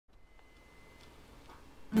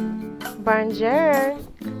Bonjour,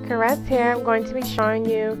 Caress here. I'm going to be showing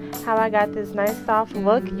you how I got this nice soft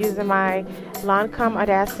look using my Lancome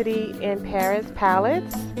Audacity in Paris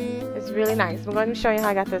palettes. It's really nice. I'm going to be showing you how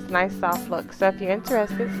I got this nice soft look. So if you're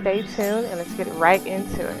interested, stay tuned and let's get right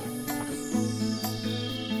into it.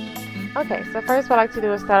 Okay, so first what I like to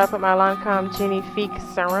do is start off with my Lancome Genifique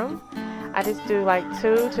Serum. I just do like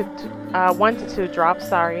 1 to 2 drops,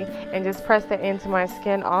 and just press that into my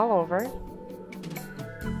skin all over.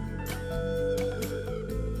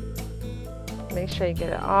 Make sure you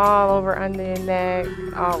get it all over under your neck,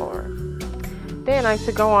 all over. Then I like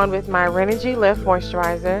to go on with my Renogy Lift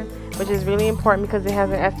Moisturizer, which is really important because it has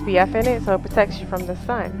an SPF in it, so it protects you from the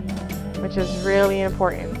sun, which is really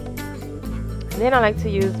important. Then I like to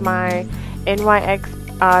use my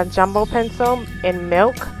NYX Jumbo Pencil in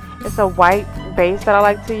Milk. It's a white base that I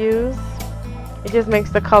like to use. It just makes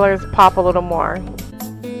the colors pop a little more.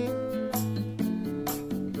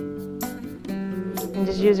 And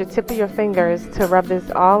just use your tip of your fingers to rub this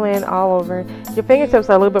all in, all over. Your fingertips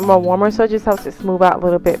are a little bit more warmer, so it just helps it smooth out a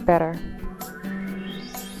little bit better.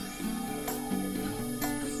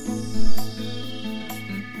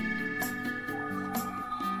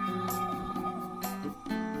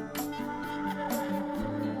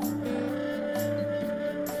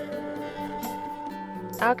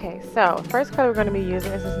 Okay, so first color we're going to be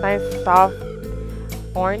using is this nice soft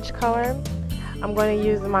orange color. I'm going to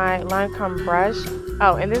use my Lancome brush.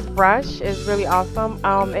 Oh, and this brush is really awesome.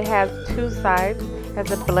 It has 2 sides. It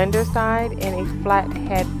has a blender side and a flat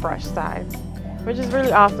head brush side, which is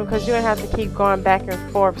really awesome because you don't have to keep going back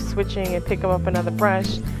and forth switching and picking up another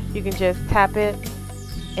brush. You can just tap it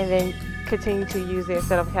and then continue to use it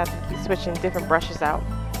instead of having to keep switching different brushes out.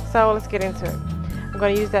 So let's get into it. I'm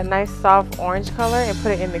going to use that nice soft orange color and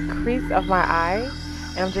put it in the crease of my eye,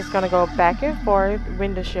 and I'm just going to go back and forth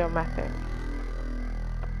window shield method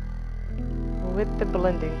with the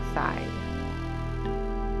blending side.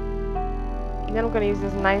 And then I'm going to use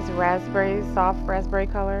this nice raspberry, soft raspberry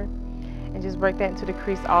color, and just break that into the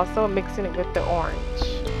crease also, mixing it with the orange.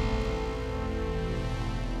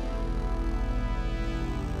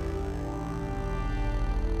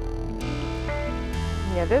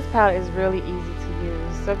 Yeah, this palette is really easy to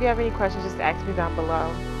use, so if you have any questions, just ask me down below.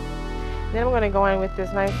 Then I'm going to go in with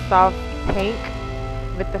this nice soft pink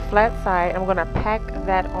with the flat side. I'm going to pack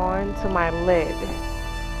that on to my lid.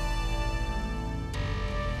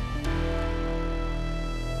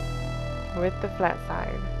 With the flat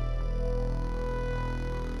side.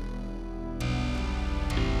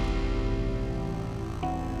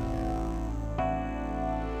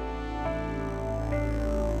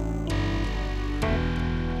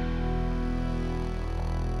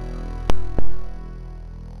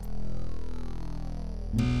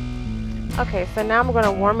 Okay, so now I'm going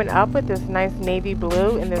to warm it up with this nice navy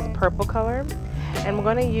blue and this purple color. And I'm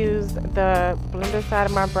going to use the blender side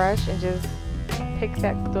of my brush and just pick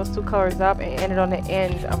those 2 colors up and end it on the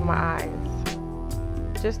end of my eyes.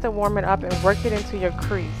 Just to warm it up and work it into your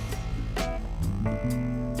crease.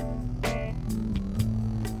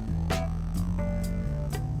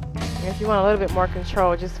 And if you want a little bit more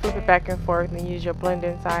control, just flip it back and forth and use your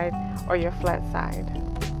blending side or your flat side.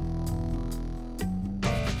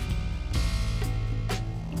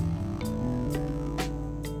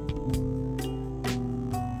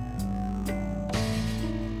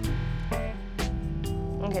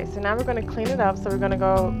 Okay, so now we're going to clean it up, so we're going to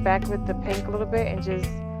go back with the pink a little bit and just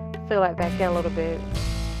fill that back in a little bit.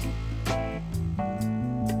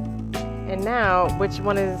 And now, which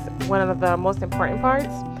one is one of the most important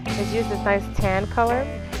parts, is use this nice tan color,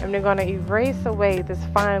 and we're going to erase away this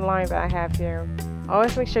fine line that I have here.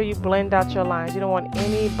 Always make sure you blend out your lines. You don't want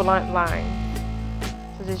any blunt lines.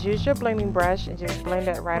 So just use your blending brush and just blend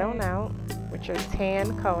that right on out with your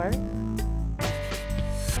tan color.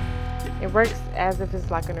 It works as if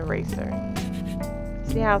it's like an eraser.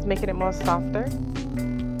 See how it's making it more softer?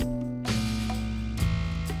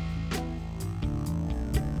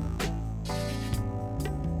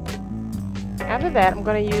 After that, I'm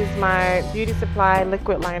going to use my Beauty Supply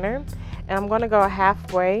liquid liner, and I'm going to go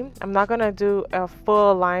halfway. I'm not going to do a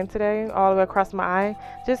full line today all the way across my eye,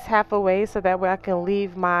 just half away so that way I can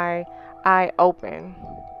leave my eye open.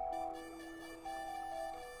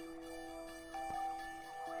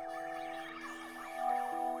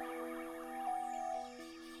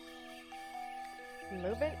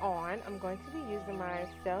 Moving on, I'm going to be using my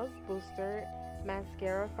Cells Booster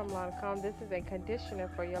mascara from Lancome. This is a conditioner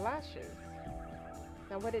for your lashes.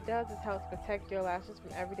 Now what it does is helps protect your lashes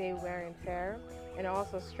from everyday wear and tear, and it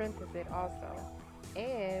also strengthens it also.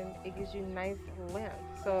 And it gives you nice length,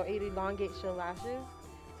 so it elongates your lashes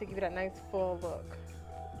to give you that nice full look.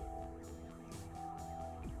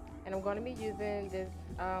 And I'm going to be using this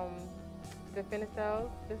the Finicels.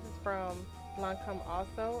 This is from Lancome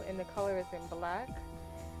also, and the color is in black.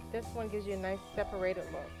 This one gives you a nice separated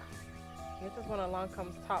look. And this is one of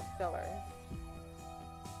Lancome's top sellers.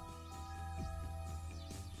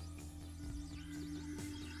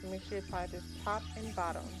 Make sure you apply this top and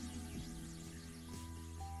bottom.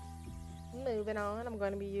 Moving on, I'm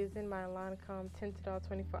going to be using my Lancome Tinted All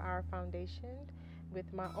 24-Hour Foundation with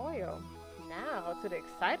my oil. Now to the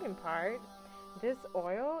exciting part. This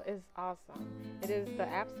oil is awesome. It is the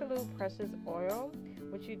Absolute Precious Oil.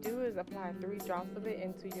 What you do is apply 3 drops of it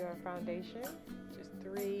into your foundation. Just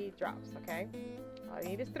 3 drops, okay? All you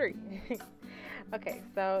need is 3. Okay,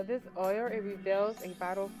 so this oil, it reveals a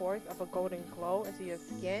vital force of a golden glow into your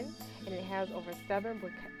skin, and it has over 7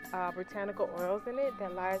 botanical oils in it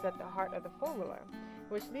that lies at the heart of the formula,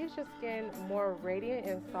 which leaves your skin more radiant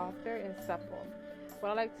and softer and supple. What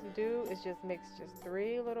I like to do is just mix just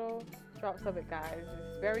 3 little drops of it, guys.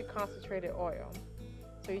 It's very concentrated oil.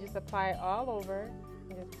 So you just apply it all over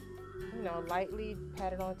and just, you know, lightly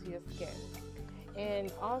pat it onto your skin.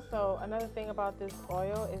 And also, another thing about this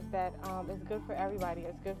oil is that it's good for everybody.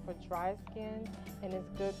 It's good for dry skin, and it's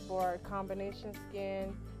good for combination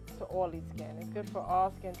skin to oily skin. It's good for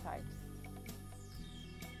all skin types.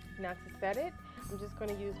 Now to set it, I'm just going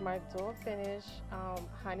to use my Dual Finish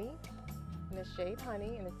Honey in the shade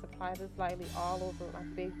Honey, and it's apply this lightly all over my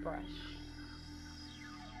big brush.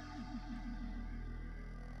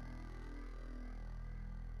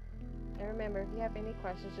 And remember, if you have any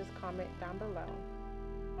questions, just comment down below.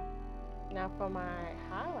 Now for my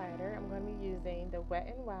highlighter, I'm going to be using the Wet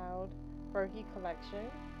n Wild Fergie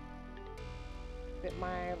collection with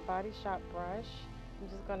my Body Shop brush. I'm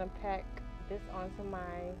just going to pack this onto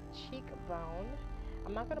my cheekbone.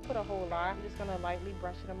 I'm not going to put a whole lot. I'm just going to lightly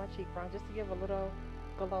brush it on my cheekbone just to give a little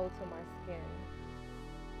glow to my skin.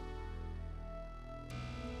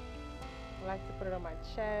 I like to put it on my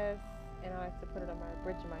chest, and I like to put it on my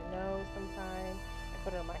bridge of my nose sometimes. I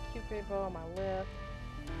put it on my cupid bow, on my lip.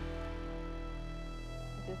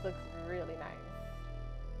 It just looks really nice.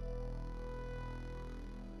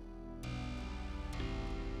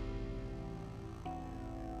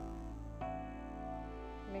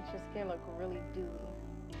 Makes your skin look really dewy.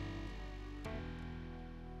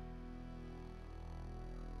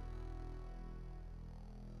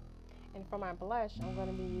 And for my blush, I'm going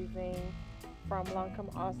to be using from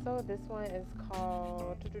Lancome also. This one is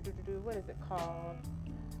called, what is it called?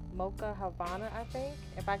 Mocha Havana, I think.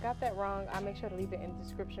 If I got that wrong, I'll make sure to leave it in the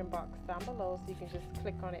description box down below so you can just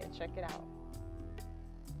click on it and check it out.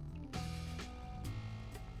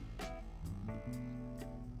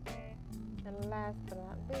 And last but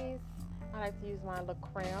not least, I like to use my La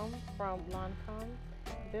Crème from Lancome.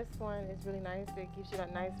 This one is really nice. It gives you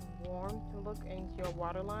that nice warm look into your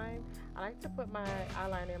waterline. I like to put my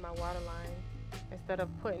eyeliner in my waterline instead of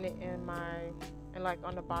putting it in like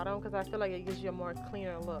on the bottom, because I feel like it gives you a more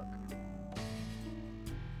cleaner look.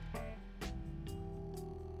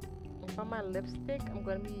 And for my lipstick, I'm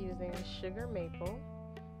going to be using Sugar Maple.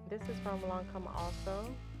 This is from Lancome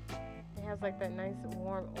also. It has like that nice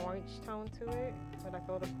warm orange tone to it with like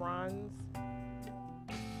a little bronze.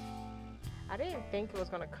 I didn't think it was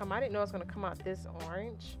going to come. I didn't know it was going to come out this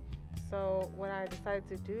orange. So what I decided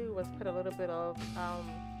to do was put a little bit of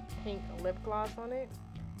pink lip gloss on it.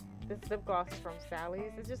 This lip gloss is from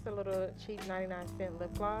Sally's. It's just a little cheap 99-cent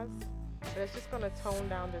lip gloss. But it's just going to tone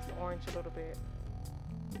down this orange a little bit.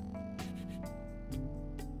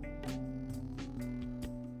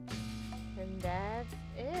 And that's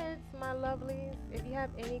it, my lovelies. If you have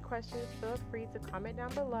any questions, feel free to comment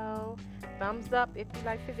down below. Thumbs up if you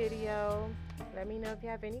like the video. Let me know if you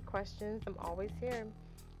have any questions. I'm always here.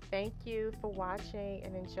 Thank you for watching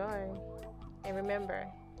and enjoy. And remember,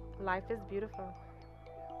 life is beautiful.